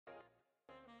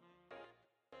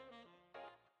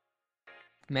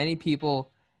Many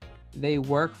people, they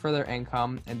work for their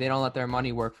income and they don't let their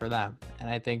money work for them. And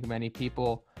I think many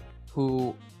people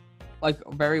who, like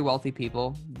very wealthy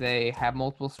people, they have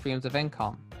multiple streams of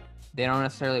income. They don't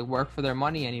necessarily work for their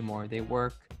money anymore. They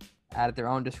work at their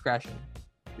own discretion.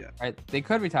 Yeah. Right? They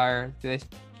could retire, they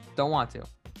just don't want to.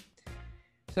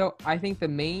 So I think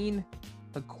the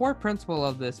core principle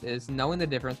of this is knowing the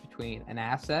difference between an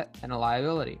asset and a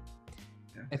liability.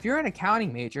 Yeah. If you're an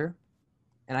accounting major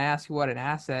and I ask you what an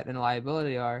asset and a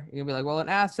liability are, you're going to be like, well, an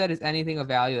asset is anything of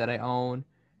value that I own,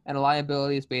 and a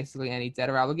liability is basically any debt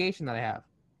or obligation that I have.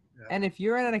 Yeah. And if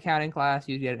you're in an accounting class,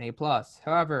 you get an A+.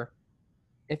 However,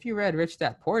 if you read Rich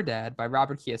Dad Poor Dad by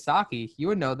Robert Kiyosaki, you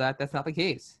would know that that's not the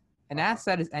case. An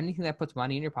asset is anything that puts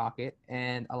money in your pocket,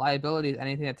 and a liability is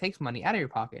anything that takes money out of your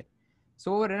pocket.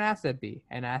 So what would an asset be?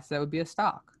 An asset would be a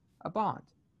stock, a bond,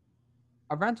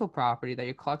 a rental property that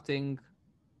you're collecting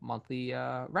monthly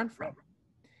rent from.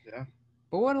 Yeah.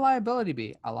 But what would a liability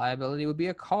be? A liability would be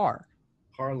a car.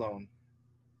 Car loan.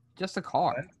 Just a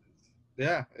car.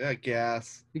 Yeah. Yeah.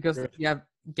 Gas. Because you have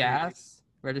gas,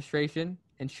 registration,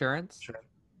 insurance,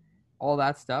 all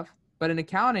that stuff. But in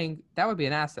accounting, that would be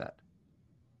an asset.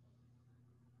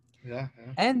 Yeah.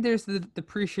 And there's the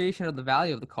depreciation of the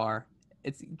value of the car.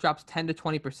 It drops 10 to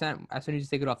 20% as soon as you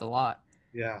take it off the lot.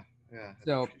 Yeah.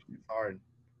 So it's hard.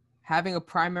 Having a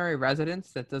primary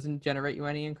residence that doesn't generate you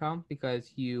any income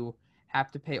because you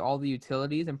have to pay all the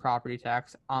utilities and property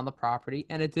tax on the property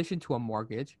in addition to a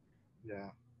mortgage. Yeah.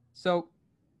 So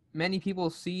many people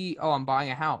see, oh, I'm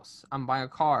buying a house, I'm buying a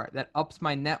car, that ups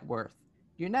my net worth.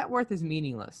 Your net worth is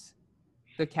meaningless.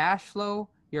 The cash flow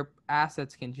your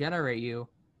assets can generate you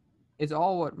is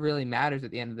all what really matters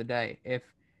at the end of the day. If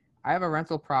I have a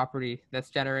rental property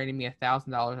that's generating me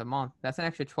 $1,000 a month, that's an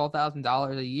extra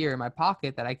 $12,000 a year in my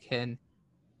pocket that I can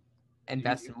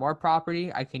invest in more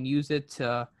property. I can use it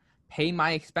to pay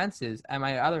my expenses at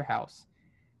my other house,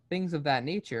 things of that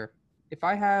nature. If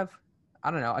I have,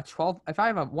 I don't know, if I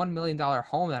have a $1 million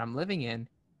home that I'm living in,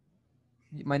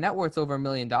 my net worth's over $1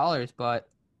 million, but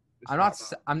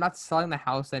I'm not selling the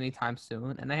house anytime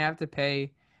soon, and I have to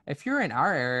pay. If you're in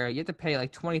our area, you have to pay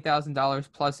like $20,000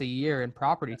 plus a year in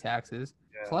property taxes,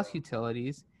 plus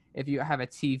utilities. If you have a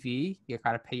TV, you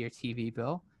got to pay your TV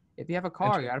bill. If you have a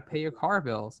car, you got to pay your car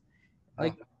bills.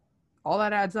 Like, all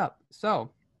that adds up. So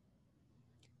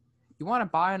you want to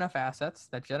buy enough assets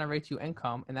that generate you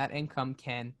income, and that income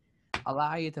can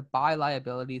allow you to buy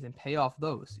liabilities and pay off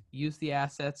those. Use the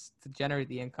assets to generate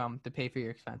the income to pay for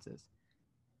your expenses.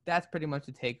 That's pretty much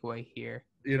the takeaway here.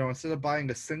 You know, instead of buying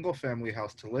a single family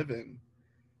house to live in,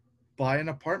 buy an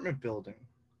apartment building,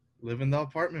 live in the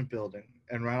apartment building,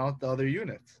 and rent out the other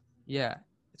units. Yeah.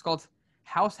 It's called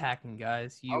house hacking,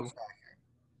 guys.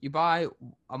 You buy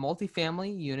a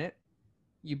multifamily unit,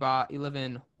 you live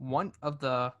in one of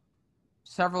the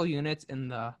several units in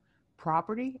the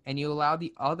property, and you allow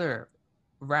the other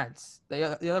rents, the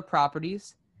other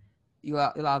properties, you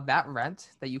allow that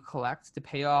rent that you collect to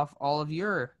pay off all of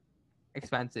your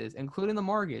expenses, including the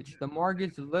mortgage. The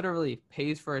mortgage literally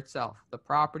pays for itself. The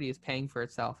property is paying for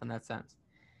itself in that sense.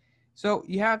 So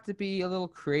you have to be a little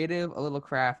creative, a little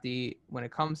crafty when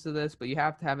it comes to this, but you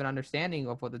have to have an understanding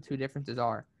of what the two differences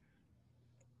are.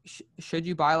 Should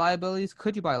you buy liabilities?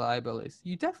 Could you buy liabilities?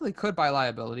 You definitely could buy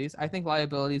liabilities. I think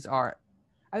liabilities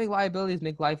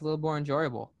make life a little more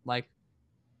enjoyable. Like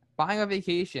buying a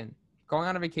vacation, going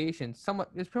on a vacation, it's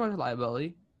pretty much a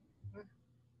liability.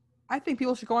 I think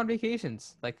people should go on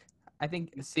vacations. Like, I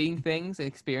think seeing things,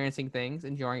 experiencing things,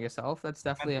 enjoying yourself, that's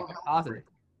definitely a positive.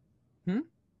 A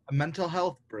mental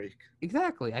health break.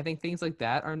 Exactly. I think things like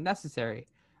that are necessary.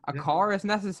 A car is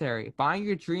necessary. Buying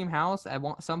your dream house at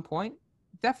some point,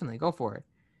 definitely go for it.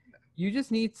 You just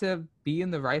need to be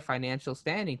in the right financial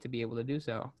standing to be able to do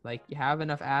so. Like, you have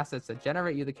enough assets that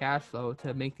generate you the cash flow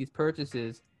to make these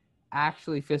purchases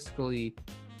actually fiscally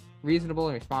reasonable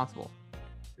and responsible.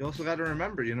 You also got to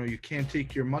remember, you can't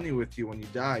take your money with you when you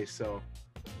die. So,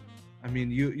 I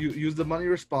mean, you use the money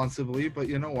responsibly, but,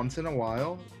 once in a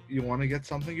while, you want to get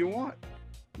something you want.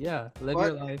 Yeah, live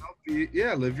your life.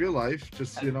 Live your life.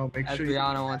 Just, make sure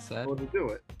Rihanna once said. To do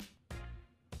it.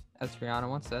 As Rihanna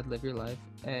once said, live your life.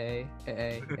 Hey.